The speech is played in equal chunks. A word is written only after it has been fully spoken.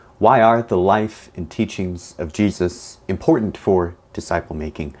Why are the life and teachings of Jesus important for disciple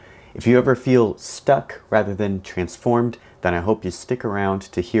making? If you ever feel stuck rather than transformed, then I hope you stick around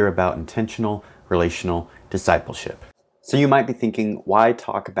to hear about intentional relational discipleship. So you might be thinking, why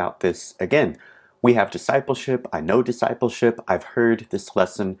talk about this again? We have discipleship, I know discipleship, I've heard this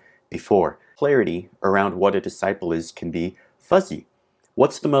lesson before. Clarity around what a disciple is can be fuzzy.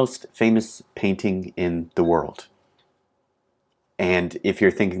 What's the most famous painting in the world? And if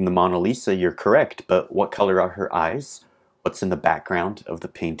you're thinking the Mona Lisa, you're correct, but what color are her eyes? What's in the background of the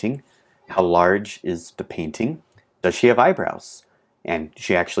painting? How large is the painting? Does she have eyebrows? And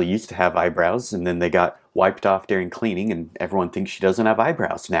she actually used to have eyebrows, and then they got wiped off during cleaning, and everyone thinks she doesn't have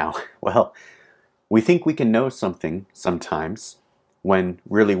eyebrows now. Well, we think we can know something sometimes when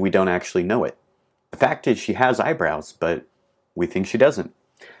really we don't actually know it. The fact is she has eyebrows, but we think she doesn't.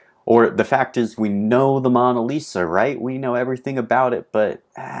 Or the fact is we know the Mona Lisa, right? We know everything about it, but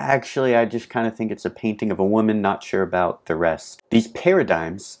actually I just kind of think it's a painting of a woman, not sure about the rest. These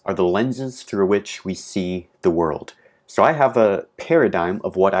paradigms are the lenses through which we see the world. So I have a paradigm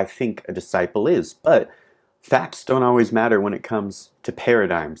of what I think a disciple is, but facts don't always matter when it comes to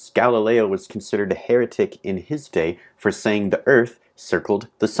paradigms. Galileo was considered a heretic in his day for saying the earth circled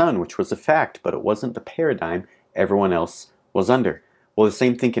the sun, which was a fact, but it wasn't the paradigm everyone else was under. Well, the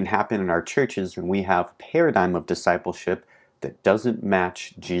same thing can happen in our churches when we have a paradigm of discipleship that doesn't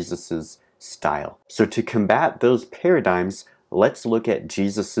match Jesus's style. So to combat those paradigms, let's look at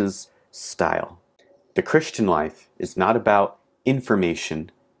Jesus's style. The Christian life is not about information,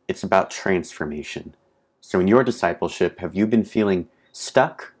 it's about transformation. So in your discipleship, have you been feeling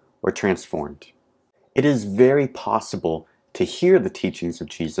stuck or transformed? It is very possible to hear the teachings of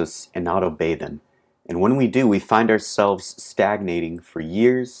Jesus and not obey them. And when we do, we find ourselves stagnating for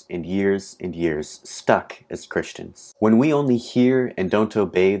years and years and years, stuck as Christians. When we only hear and don't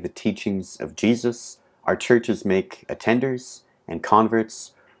obey the teachings of Jesus, our churches make attenders and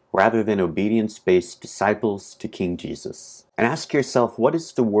converts rather than obedience-based disciples to King Jesus. And ask yourself, what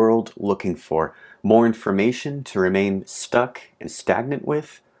is the world looking for? More information to remain stuck and stagnant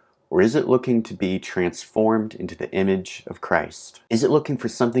with? Or is it looking to be transformed into the image of Christ? Is it looking for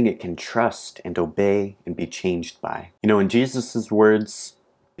something it can trust and obey and be changed by? You know, in Jesus' words,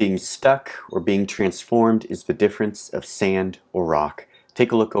 being stuck or being transformed is the difference of sand or rock.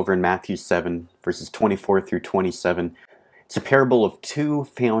 Take a look over in Matthew 7, verses 24 through 27. It's a parable of two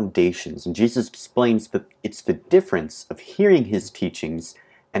foundations, and Jesus explains that it's the difference of hearing his teachings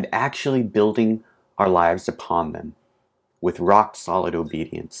and actually building our lives upon them with rock-solid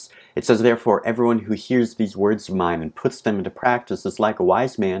obedience. It says, therefore, everyone who hears these words of mine and puts them into practice is like a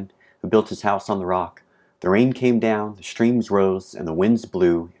wise man who built his house on the rock. The rain came down, the streams rose, and the winds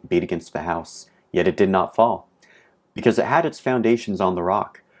blew and beat against the house, yet it did not fall, because it had its foundations on the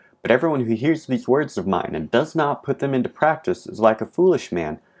rock. But everyone who hears these words of mine and does not put them into practice is like a foolish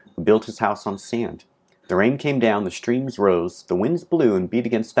man who built his house on sand. The rain came down, the streams rose, the winds blew and beat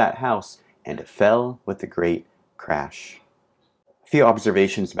against that house, and it fell with a great crash. A few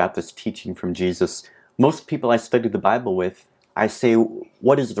observations about this teaching from Jesus. Most people I study the Bible with, I say,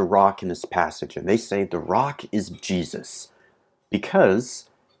 what is the rock in this passage? And they say the rock is Jesus. Because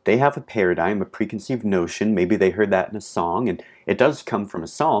they have a paradigm, a preconceived notion, maybe they heard that in a song, and it does come from a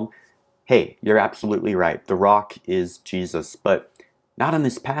psalm. Hey, you're absolutely right. The rock is Jesus, but not in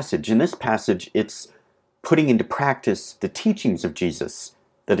this passage. In this passage, it's putting into practice the teachings of Jesus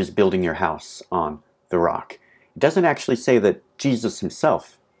that is building your house on the rock. It doesn't actually say that Jesus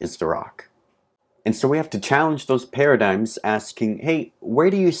himself is the rock. And so we have to challenge those paradigms, asking, hey, where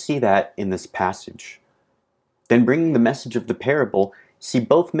do you see that in this passage? Then bringing the message of the parable, see,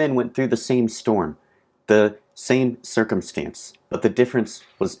 both men went through the same storm, the same circumstance, but the difference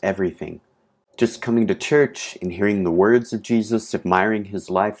was everything. Just coming to church and hearing the words of Jesus, admiring his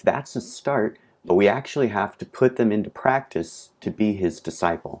life, that's a start, but we actually have to put them into practice to be his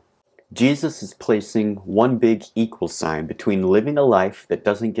disciple. Jesus is placing one big equal sign between living a life that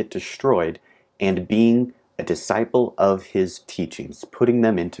doesn't get destroyed and being a disciple of his teachings, putting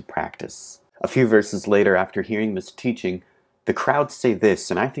them into practice. A few verses later, after hearing this teaching, the crowds say this,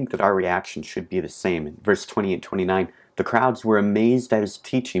 and I think that our reaction should be the same. In verse 28-29, the crowds were amazed at his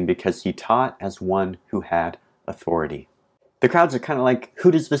teaching because he taught as one who had authority. The crowds are kind of like,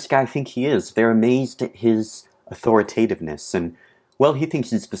 who does this guy think he is? They're amazed at his authoritativeness, and well, he thinks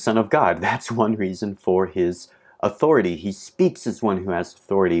he's the Son of God. That's one reason for his authority. He speaks as one who has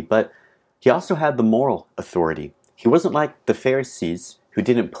authority, but he also had the moral authority. He wasn't like the Pharisees who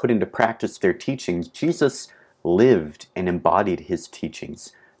didn't put into practice their teachings. Jesus lived and embodied his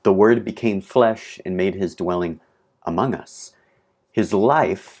teachings. The Word became flesh and made his dwelling among us. His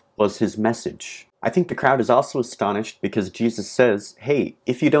life was his message. I think the crowd is also astonished because Jesus says, hey,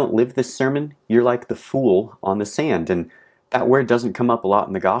 if you don't live this sermon, you're like the fool on the sand. And that word doesn't come up a lot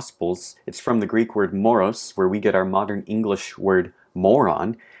in the Gospels. It's from the Greek word moros, where we get our modern English word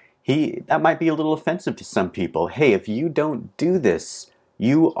moron. That might be a little offensive to some people. Hey, if you don't do this,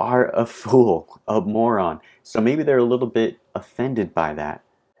 you are a fool, a moron. So maybe they're a little bit offended by that.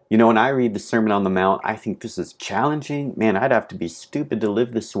 You know, when I read the Sermon on the Mount, I think this is challenging. Man, I'd have to be stupid to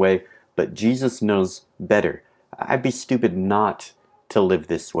live this way, but Jesus knows better. I'd be stupid not to live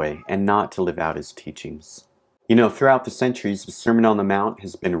this way and not to live out his teachings. You know, throughout the centuries, the Sermon on the Mount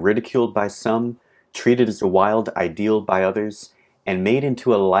has been ridiculed by some, treated as a wild ideal by others, and made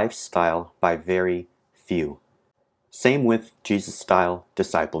into a lifestyle by very few. Same with Jesus-style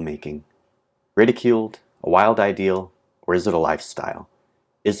disciple making. Ridiculed, a wild ideal, or is it a lifestyle?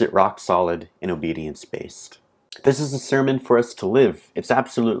 Is it rock solid and obedience based? This is a sermon for us to live. It's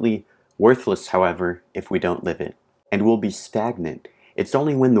absolutely worthless, however, if we don't live it. And we'll be stagnant. It's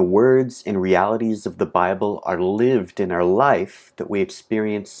only when the words and realities of the Bible are lived in our life that we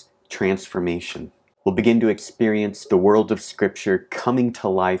experience transformation. We'll begin to experience the world of Scripture coming to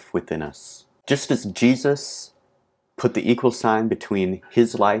life within us. Just as Jesus put the equal sign between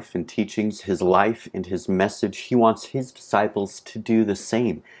his life and teachings, his life and his message, he wants his disciples to do the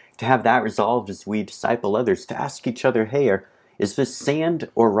same, to have that resolved as we disciple others, to ask each other, hey, is this sand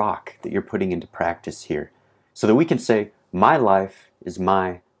or rock that you're putting into practice here? So that we can say, my life is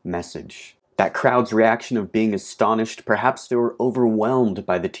my message. That crowd's reaction of being astonished, perhaps they were overwhelmed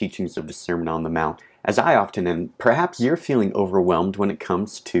by the teachings of the Sermon on the Mount, as I often am. Perhaps you're feeling overwhelmed when it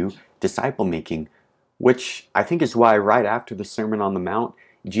comes to disciple making, which I think is why right after the Sermon on the Mount,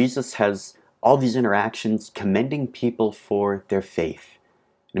 Jesus has all these interactions commending people for their faith.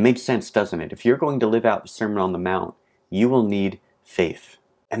 And it makes sense, doesn't it? If you're going to live out the Sermon on the Mount, you will need faith.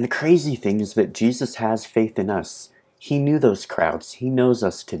 And the crazy thing is that Jesus has faith in us. He knew those crowds. He knows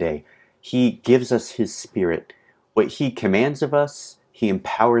us today. He gives us his Spirit. What he commands of us, he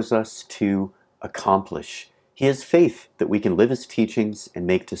empowers us to accomplish. He has faith that we can live his teachings and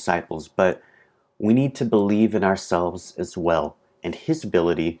make disciples, but we need to believe in ourselves as well and his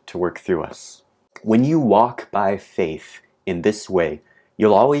ability to work through us. When you walk by faith in this way,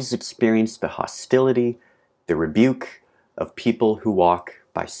 you'll always experience the hostility, the rebuke of people who walk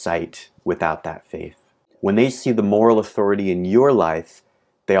by sight without that faith. When they see the moral authority in your life,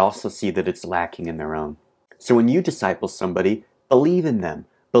 they also see that it's lacking in their own. So when you disciple somebody, believe in them.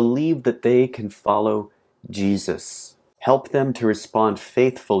 Believe that they can follow Jesus. Help them to respond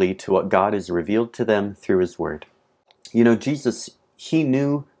faithfully to what God has revealed to them through his word. You know, Jesus, he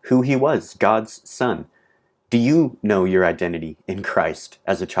knew who he was, God's son. Do you know your identity in Christ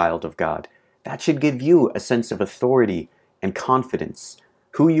as a child of God? That should give you a sense of authority and confidence,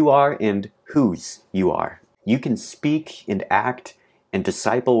 who you are and whose you are. You can speak and act and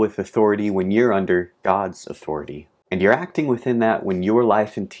disciple with authority when you're under God's authority. And you're acting within that when your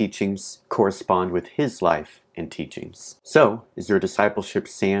life and teachings correspond with his life and teachings. So, is your discipleship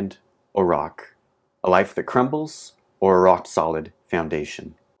sand or rock? A life that crumbles or a rock-solid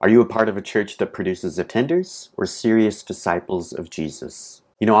foundation? Are you a part of a church that produces attenders or serious disciples of Jesus?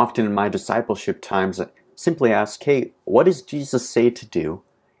 You know, often in my discipleship times, I simply ask, hey, what does Jesus say to do,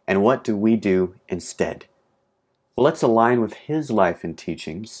 and what do we do instead? Well, let's align with his life and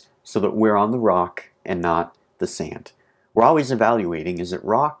teachings so that we're on the rock and not the sand. We're always evaluating, is it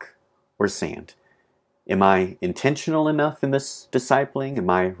rock or sand? Am I intentional enough in this discipling? Am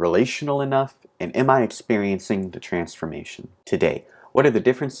I relational enough? And am I experiencing the transformation today? What are the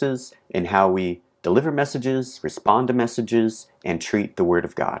differences in how we deliver messages, respond to messages, and treat the Word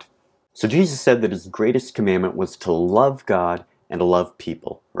of God? So Jesus said that his greatest commandment was to love God and to love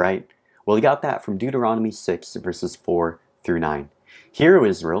people, right? Well, he got that from Deuteronomy 6, verses 4 through 9. Hear, O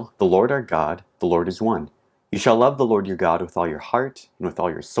Israel, the Lord our God, the Lord is one. You shall love the Lord your God with all your heart, and with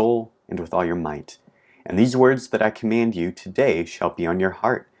all your soul, and with all your might. And these words that I command you today shall be on your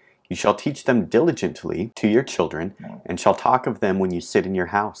heart. You shall teach them diligently to your children, and shall talk of them when you sit in your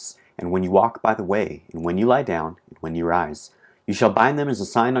house, and when you walk by the way, and when you lie down, and when you rise. You shall bind them as a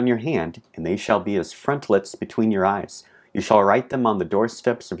sign on your hand, and they shall be as frontlets between your eyes. You shall write them on the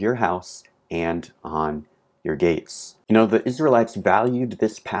doorsteps of your house and on your gates. You know, the Israelites valued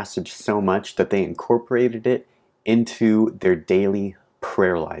this passage so much that they incorporated it into their daily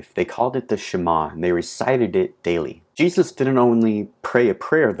prayer life. They called it the Shema, and they recited it daily. Jesus didn't only pray a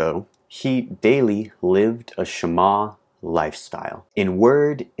prayer, though. He daily lived a Shema lifestyle. In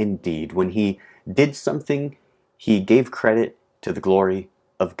word and deed, when he did something, he gave credit to the glory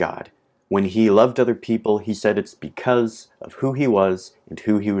of God. When he loved other people, he said it's because of who he was and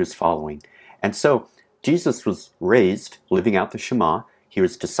who he was following. And so Jesus was raised living out the Shema. He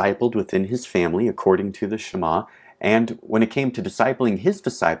was discipled within his family according to the Shema. And when it came to discipling his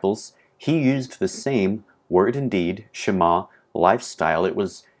disciples, he used the same word and deed, Shema, lifestyle. It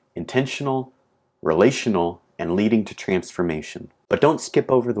was intentional, relational, and leading to transformation. But don't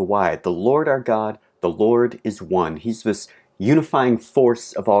skip over the why. The Lord our God, the Lord is one. He's this unifying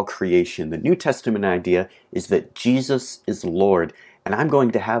force of all creation. The New Testament idea is that Jesus is Lord, and I'm going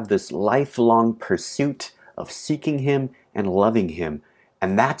to have this lifelong pursuit of seeking him and loving him.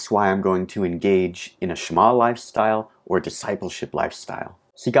 And that's why I'm going to engage in a Shema lifestyle or discipleship lifestyle.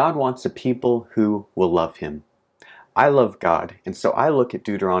 See, God wants a people who will love him. I love God, and so I look at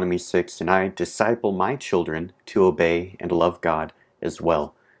Deuteronomy 6 and I disciple my children to obey and love God as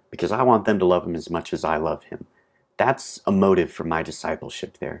well, because I want them to love him as much as I love him. That's a motive for my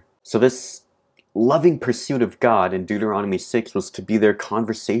discipleship there. So this loving pursuit of God in Deuteronomy 6 was to be their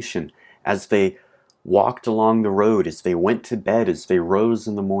conversation as they walked along the road, as they went to bed, as they rose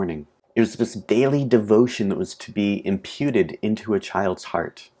in the morning. It was this daily devotion that was to be imputed into a child's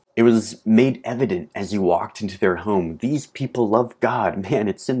heart. It was made evident as you walked into their home. These people love God. Man,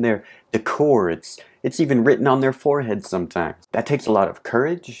 it's in their decor. It's even written on their foreheads sometimes. That takes a lot of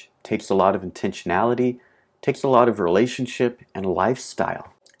courage, takes a lot of intentionality, takes a lot of relationship and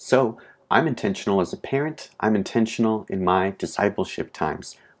lifestyle. So I'm intentional as a parent. I'm intentional in my discipleship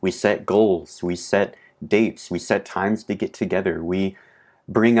times. We set goals, we set dates, we set times to get together. We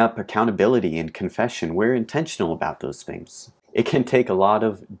bring up accountability and confession. We're intentional about those things. It can take a lot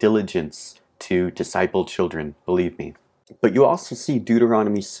of diligence to disciple children, believe me. But you also see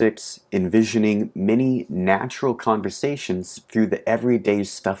Deuteronomy 6 envisioning many natural conversations through the everyday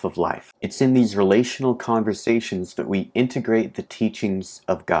stuff of life. It's in these relational conversations that we integrate the teachings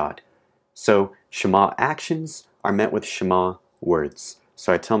of God. So Shema actions are met with Shema words.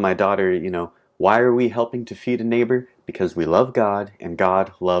 So I tell my daughter, why are we helping to feed a neighbor? Because we love God and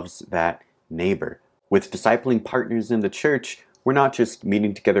God loves that neighbor. With discipling partners in the church, we're not just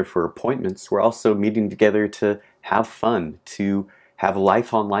meeting together for appointments, we're also meeting together to have fun, to have a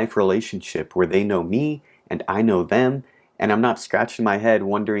life-on-life relationship where they know me and I know them, and I'm not scratching my head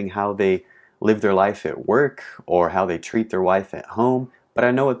wondering how they live their life at work or how they treat their wife at home, but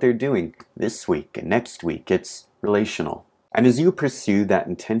I know what they're doing this week and next week. It's relational. And as you pursue that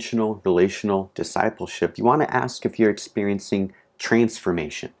intentional relational discipleship, you want to ask if you're experiencing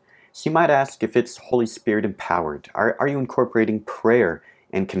transformation. So you might ask if it's Holy Spirit empowered. Are you incorporating prayer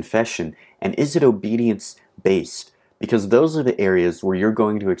and confession? And is it obedience based? Because those are the areas where you're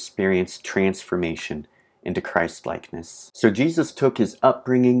going to experience transformation into Christ-likeness. So Jesus took his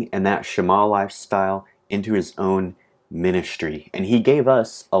upbringing and that Shema lifestyle into his own ministry. And he gave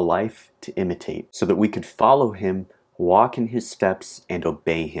us a life to imitate so that we could follow him, walk in his steps, and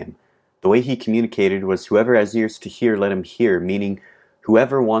obey him. The way he communicated was, whoever has ears to hear, let him hear, meaning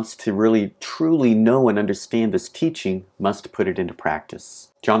whoever wants to really truly know and understand this teaching must put it into practice.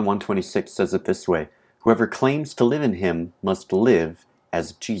 John 1:26 says it this way, whoever claims to live in him must live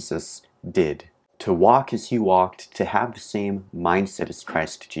as Jesus did. To walk as he walked, to have the same mindset as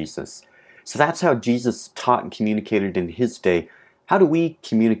Christ Jesus. So that's how Jesus taught and communicated in his day. How do we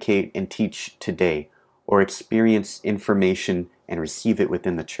communicate and teach today, or experience information and receive it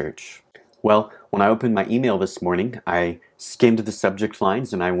within the church? Well, when I opened my email this morning, I skimmed the subject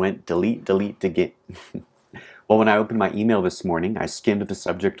lines and I went delete, delete, delete. Well, when I opened my email this morning, I skimmed the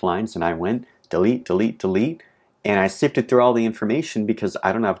subject lines and I went delete, delete, delete. And I sifted through all the information because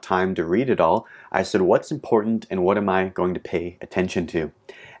I don't have time to read it all. I said, what's important and what am I going to pay attention to?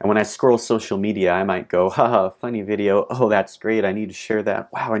 And when I scroll social media, I might go, haha, funny video. Oh, that's great. I need to share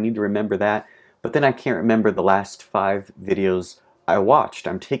that. Wow, I need to remember that. But then I can't remember the last 5 videos I watched.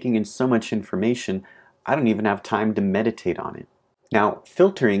 I'm taking in so much information, I don't even have time to meditate on it. Now,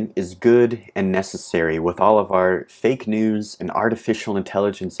 filtering is good and necessary with all of our fake news and artificial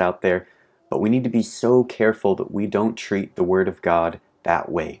intelligence out there, but we need to be so careful that we don't treat the Word of God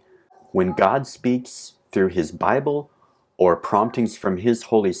that way. When God speaks through His Bible or promptings from His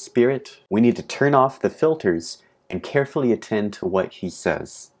Holy Spirit, we need to turn off the filters and carefully attend to what He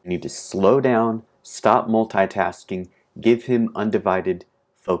says. We need to slow down, stop multitasking, give Him undivided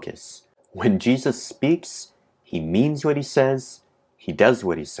focus. When Jesus speaks, He means what He says, He does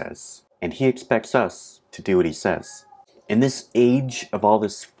what He says, and He expects us to do what He says. In this age of all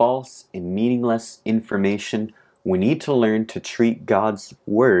this false and meaningless information, we need to learn to treat God's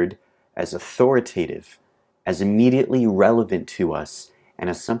Word as authoritative, as immediately relevant to us, and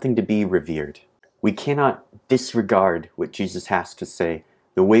as something to be revered. We cannot disregard what Jesus has to say,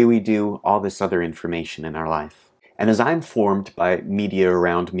 the way we do all this other information in our life. And as I'm formed by media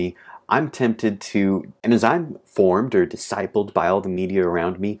around me, and as I'm formed or discipled by all the media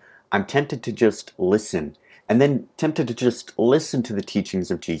around me, I'm tempted to just listen, and then tempted to just listen to the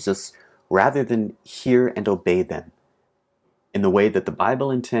teachings of Jesus rather than hear and obey them in the way that the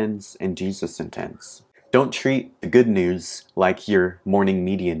Bible intends and Jesus intends. Don't treat the good news like your morning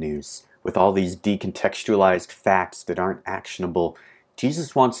media news, with all these decontextualized facts that aren't actionable.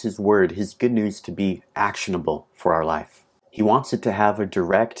 Jesus wants his word, his good news, to be actionable for our life. He wants it to have a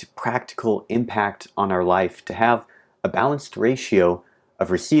direct, practical impact on our life, to have a balanced ratio of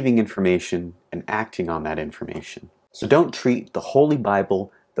receiving information and acting on that information. So don't treat the Holy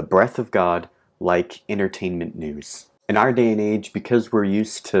Bible, the breath of God, like entertainment news. In our day and age, because we're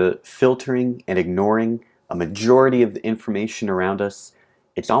used to filtering and ignoring a majority of the information around us,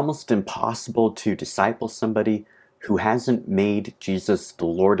 it's almost impossible to disciple somebody who hasn't made Jesus the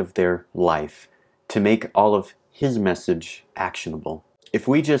Lord of their life, to make all of his message actionable. If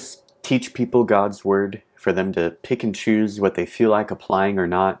we just teach people God's word for them to pick and choose what they feel like applying or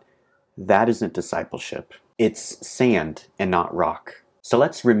not, that isn't discipleship. It's sand and not rock. So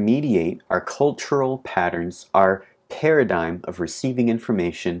let's remediate our cultural patterns, our paradigm of receiving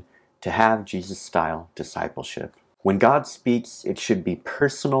information, to have Jesus-style discipleship. When God speaks, it should be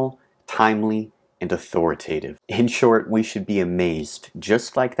personal, timely, and authoritative. In short, we should be amazed,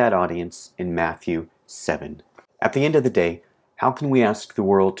 just like that audience in Matthew 7. At the end of the day, how can we ask the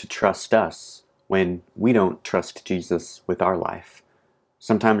world to trust us when we don't trust Jesus with our life?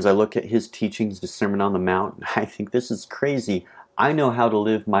 Sometimes I look at his teachings, the Sermon on the Mount, and I think, this is crazy. I know how to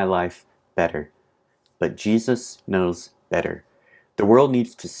live my life better. But Jesus knows better. The world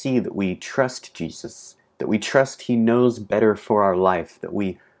needs to see that we trust Jesus, that we trust he knows better for our life, that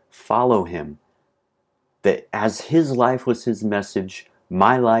we follow him, that as his life was his message,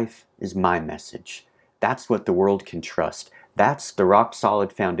 my life is my message. That's what the world can trust. That's the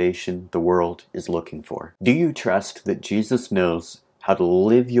rock-solid foundation the world is looking for. Do you trust that Jesus knows how to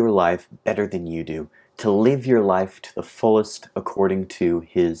live your life better than you do, to live your life to the fullest according to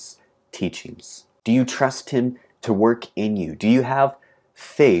his teachings? Do you trust him to work in you? Do you have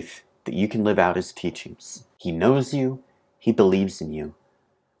faith that you can live out his teachings? He knows you. He believes in you.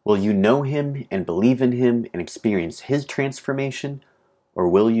 Will you know him and believe in him and experience his transformation, or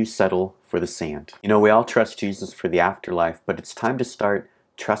will you settle for the sand? You know, we all trust Jesus for the afterlife, but it's time to start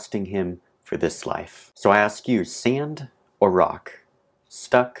trusting him for this life. So I ask you, sand or rock?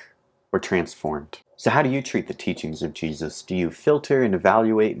 Stuck or transformed? So how do you treat the teachings of Jesus? Do you filter and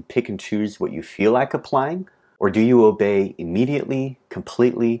evaluate and pick and choose what you feel like applying? Or do you obey immediately,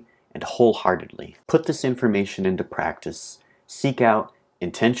 completely, and wholeheartedly? Put this information into practice. Seek out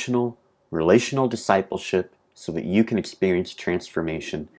intentional, relational discipleship so that you can experience transformation